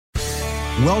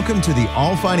Welcome to the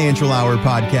All Financial Hour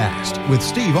podcast with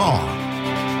Steve All.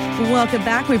 Welcome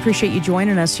back. We appreciate you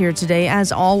joining us here today.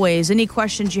 As always, any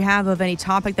questions you have of any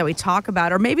topic that we talk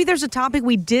about, or maybe there's a topic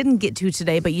we didn't get to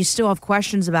today, but you still have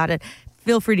questions about it,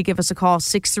 feel free to give us a call,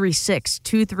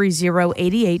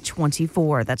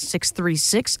 636-230-8824. That's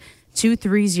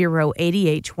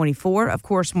 636-230-8824. Of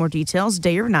course, more details,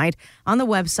 day or night, on the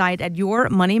website at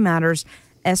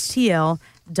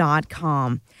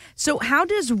yourmoneymattersstl.com. So how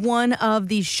does one of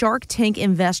these Shark Tank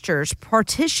investors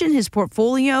partition his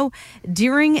portfolio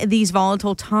during these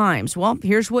volatile times? Well,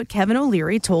 here's what Kevin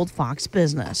O'Leary told Fox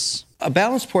Business. A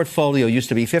balanced portfolio used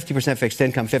to be 50% fixed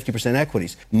income, 50%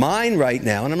 equities. Mine right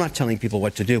now, and I'm not telling people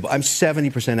what to do, but I'm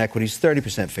 70% equities,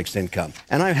 30% fixed income.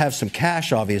 And I have some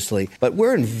cash, obviously, but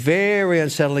we're in very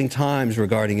unsettling times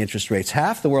regarding interest rates.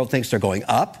 Half the world thinks they're going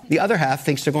up. The other half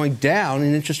thinks they're going down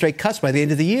in interest rate cuts by the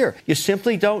end of the year. You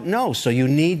simply don't know, so you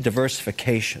need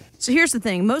diversification. So here's the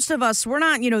thing. Most of us, we're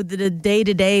not, the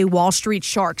day-to-day Wall Street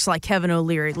sharks like Kevin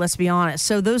O'Leary, let's be honest.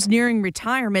 So those nearing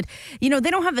retirement, they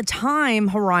don't have a time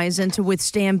horizon to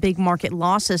withstand big market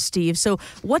losses, Steve. So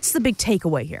what's the big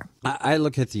takeaway here? I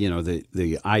look at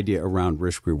the idea around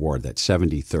risk reward, that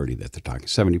 70-30 that they're talking,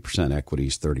 70%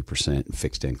 equities, 30%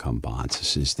 fixed income bonds.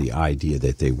 This is the idea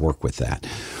that they work with that.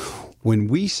 When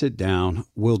we sit down,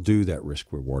 we'll do that risk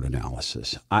reward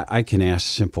analysis. I can ask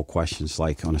simple questions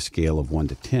like on a scale of 1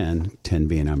 to 10, 10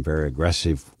 being I'm very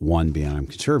aggressive, 1 being I'm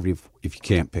conservative. If you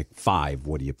can't pick 5,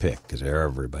 what do you pick? Because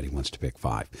everybody wants to pick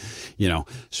 5.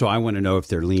 So I want to know if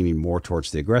they're leaning more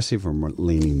towards the aggressive or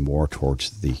leaning more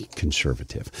towards the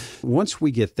conservative. Once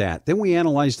we get that, then we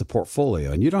analyze the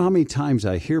portfolio. And you know how many times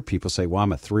I hear people say, well,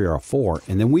 I'm a 3 or a 4.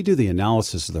 And then we do the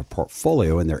analysis of their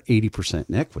portfolio and they're 80%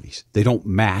 in equities. They don't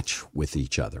match with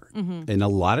each other. Mm-hmm. And a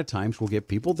lot of times we'll get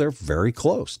people, they're very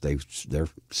close. They're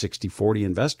 60-40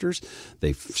 investors.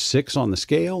 They've 6 on the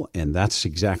scale, and that's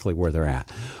exactly where they're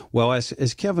at. Well,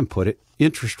 as Kevin put it,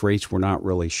 interest rates, we're not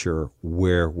really sure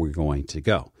where we're going to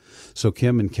go. So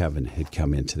Kim and Kevin had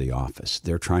come into the office.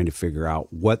 They're trying to figure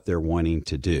out what they're wanting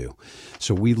to do.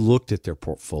 So we looked at their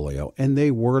portfolio, and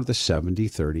they were the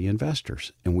 70-30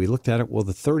 investors. And we looked at it, well,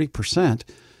 the 30%,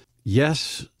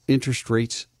 yes, interest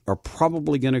rates are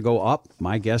probably going to go up.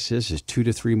 My guess is 2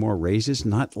 to 3 more raises,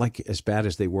 not like as bad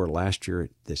as they were last year,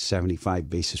 the 75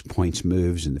 basis points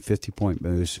moves and the 50-point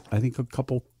moves. I think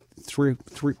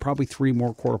probably 3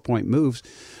 more quarter-point moves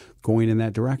going in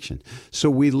that direction. So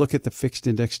we look at the fixed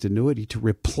indexed annuity to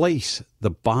replace the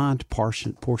bond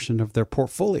portion of their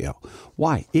portfolio.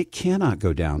 Why? It cannot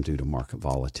go down due to market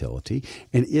volatility,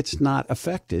 and it's not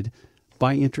affected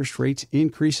by interest rates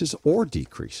increases or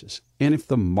decreases. And if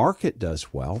the market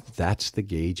does well, that's the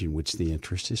gauge in which the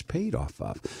interest is paid off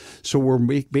of. So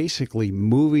we're basically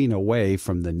moving away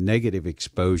from the negative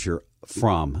exposure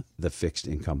from the fixed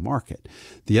income market.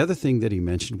 The other thing that he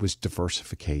mentioned was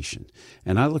diversification.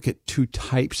 And I look at 2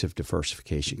 types of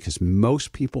diversification because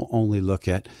most people only look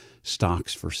at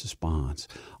stocks versus bonds.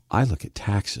 I look at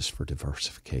taxes for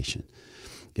diversification.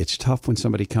 It's tough when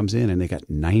somebody comes in and they got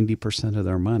 90% of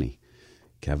their money.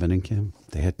 Kevin and Kim,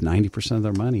 they had 90% of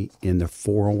their money in their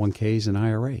 401ks and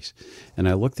IRAs. And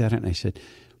I looked at it and I said,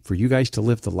 for you guys to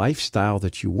live the lifestyle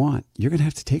that you want, you're going to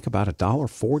have to take about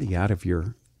 $1.40 out of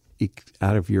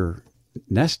your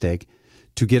nest egg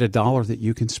to get $1 that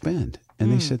you can spend.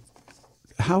 And they said,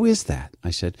 how is that?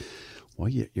 I said, well,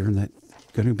 you're going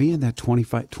to be in that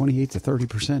 28 to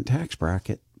 30% tax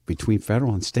bracket between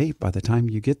federal and state by the time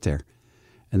you get there.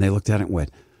 And they looked at it and went,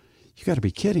 you got to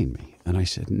be kidding me. And I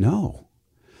said, no.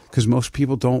 Because most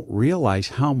people don't realize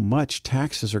how much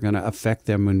taxes are going to affect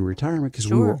them in retirement because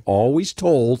we were always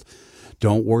told,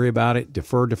 don't worry about it,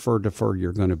 defer.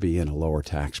 You're going to be in a lower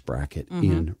tax bracket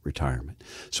in retirement.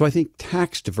 So I think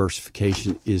tax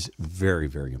diversification is very,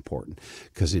 very important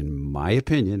because in my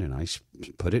opinion, and I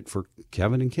put it for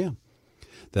Kevin and Kim,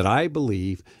 that I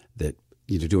believe that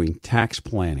doing tax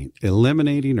planning,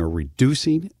 eliminating or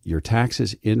reducing your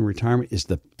taxes in retirement is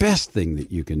the best thing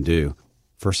that you can do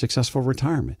for successful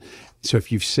retirement. So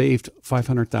if you've saved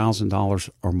 $500,000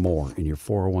 or more in your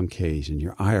 401ks and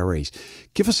your IRAs,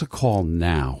 give us a call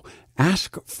now.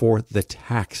 Ask for the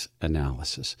tax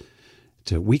analysis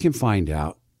so we can find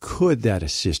out, could that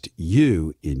assist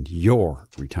you in your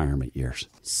retirement years?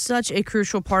 Such a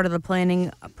crucial part of the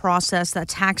planning process, that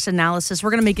tax analysis. We're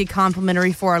going to make it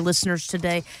complimentary for our listeners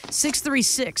today.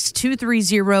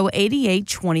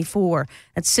 636-230-8824.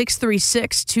 That's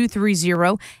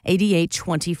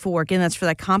 636-230-8824. Again, that's for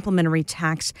that complimentary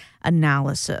tax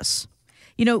analysis.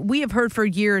 We have heard for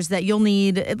years that you'll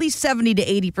need at least 70 to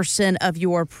 80% of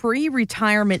your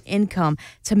pre-retirement income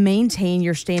to maintain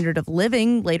your standard of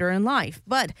living later in life.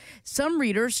 But some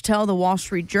readers tell the Wall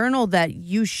Street Journal that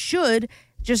you should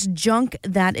just junk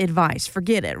that advice.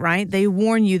 Forget it, right? They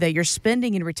warn you that your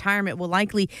spending in retirement will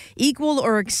likely equal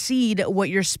or exceed what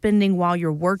you're spending while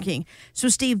you're working. So,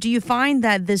 Steve, do you find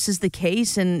that this is the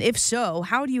case? And if so,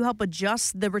 how do you help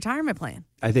adjust the retirement plan?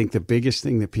 I think the biggest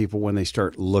thing that people, when they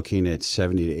start looking at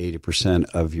 70 to 80%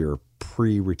 of your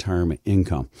pre-retirement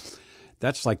income,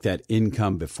 that's like that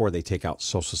income before they take out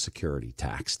Social Security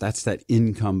tax. That's that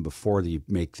income before you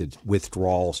make the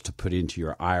withdrawals to put into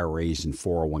your IRAs and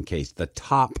 401ks. The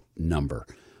top number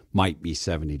might be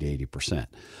 70 to 80%.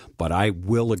 But I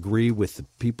will agree with the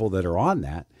people that are on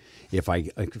that. If I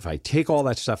take all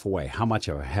that stuff away, how much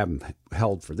I haven't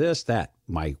held for this, that,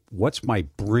 what's my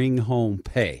bring home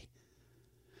pay?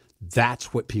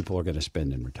 That's what people are going to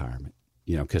spend in retirement.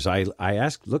 Because I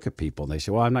look at people and they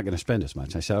say, well, I'm not going to spend as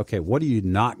much. I say, okay, what are you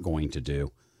not going to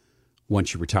do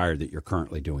once you retire that you're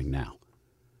currently doing now?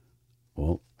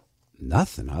 Well,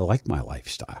 nothing. I like my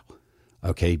lifestyle.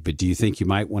 Okay, but do you think you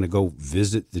might want to go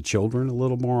visit the children a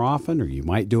little more often, or you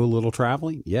might do a little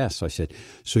traveling? Yes, I said.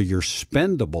 So your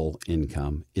spendable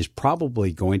income is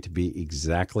probably going to be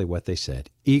exactly what they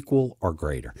said, equal or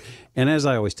greater. And as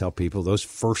I always tell people, those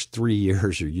first 3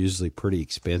 years are usually pretty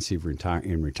expensive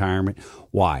in retirement.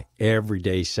 Why? Every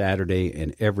day, Saturday,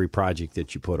 and every project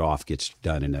that you put off gets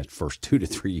done in that first 2 to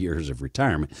 3 years of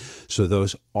retirement. So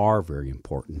those are very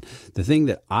important. The thing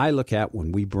that I look at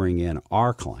when we bring in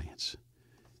our clients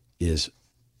is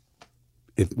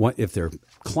if they're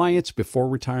clients before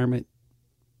retirement,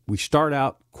 we start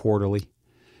out quarterly,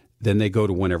 then they go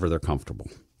to whenever they're comfortable,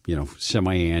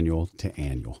 semi-annual to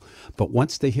annual. But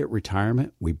once they hit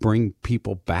retirement, we bring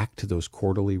people back to those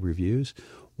quarterly reviews.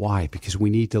 Why? Because we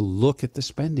need to look at the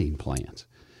spending plans.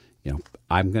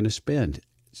 I'm going to spend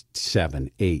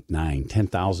 $7,000, $8,000, $9,000,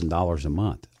 $10,000 a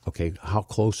month. Okay, how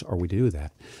close are we to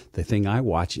that? The thing I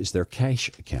watch is their cash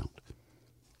account.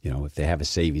 If they have a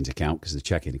savings account, because the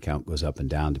checking account goes up and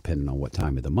down depending on what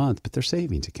time of the month, but their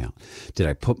savings account. Did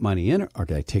I put money in it or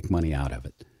did I take money out of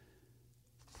it?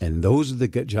 And those are the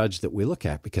judge that we look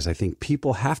at, because I think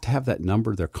people have to have that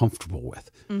number they're comfortable with.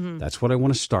 Mm-hmm. That's what I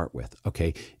want to start with.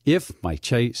 Okay, if my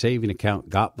saving account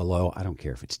got below, I don't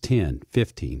care if it's 10,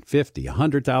 15, 50,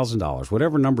 $100,000,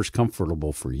 whatever number's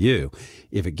comfortable for you,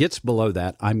 if it gets below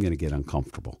that, I'm going to get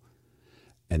uncomfortable.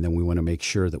 And then we want to make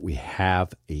sure that we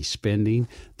have a spending,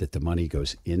 that the money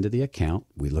goes into the account.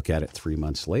 We look at it 3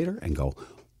 months later and go,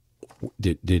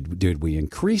 did we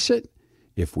increase it?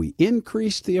 If we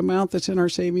increase the amount that's in our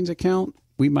savings account,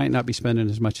 we might not be spending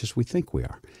as much as we think we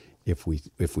are. If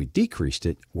we decreased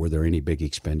it, were there any big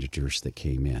expenditures that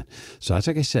came in? So that's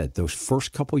like I said, those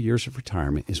first couple years of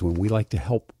retirement is when we like to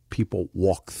help people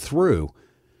walk through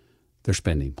their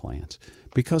spending plans.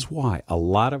 Because why? A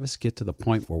lot of us get to the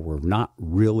point where we're not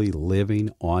really living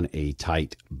on a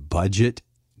tight budget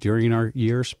during our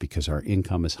years because our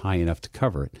income is high enough to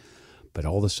cover it. But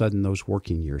all of a sudden, those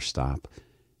working years stop.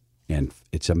 And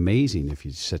it's amazing if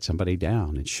you set somebody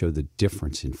down and show the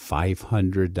difference in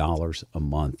 $500 a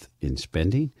month in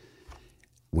spending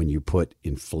when you put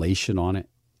inflation on it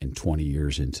and 20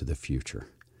 years into the future.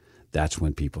 That's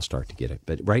when people start to get it.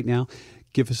 But right now,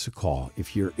 give us a call.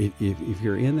 If you're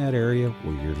in that area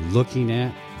where you're looking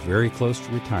at very close to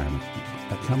retirement,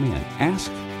 come in. Ask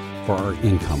for our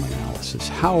income analysis.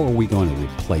 How are we going to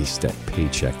replace that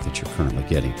paycheck that you're currently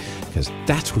getting? Because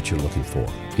that's what you're looking for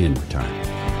in retirement.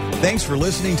 Thanks for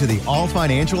listening to the All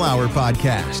Financial Hour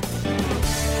podcast.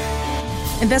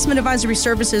 Investment advisory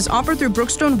services offered through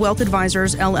Brookstone Wealth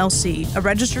Advisors, LLC, a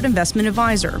registered investment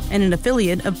advisor, and an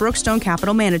affiliate of Brookstone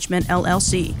Capital Management,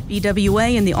 LLC.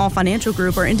 BWA and the All Financial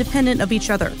Group are independent of each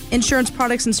other. Insurance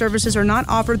products and services are not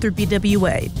offered through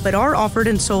BWA, but are offered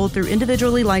and sold through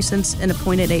individually licensed and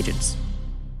appointed agents.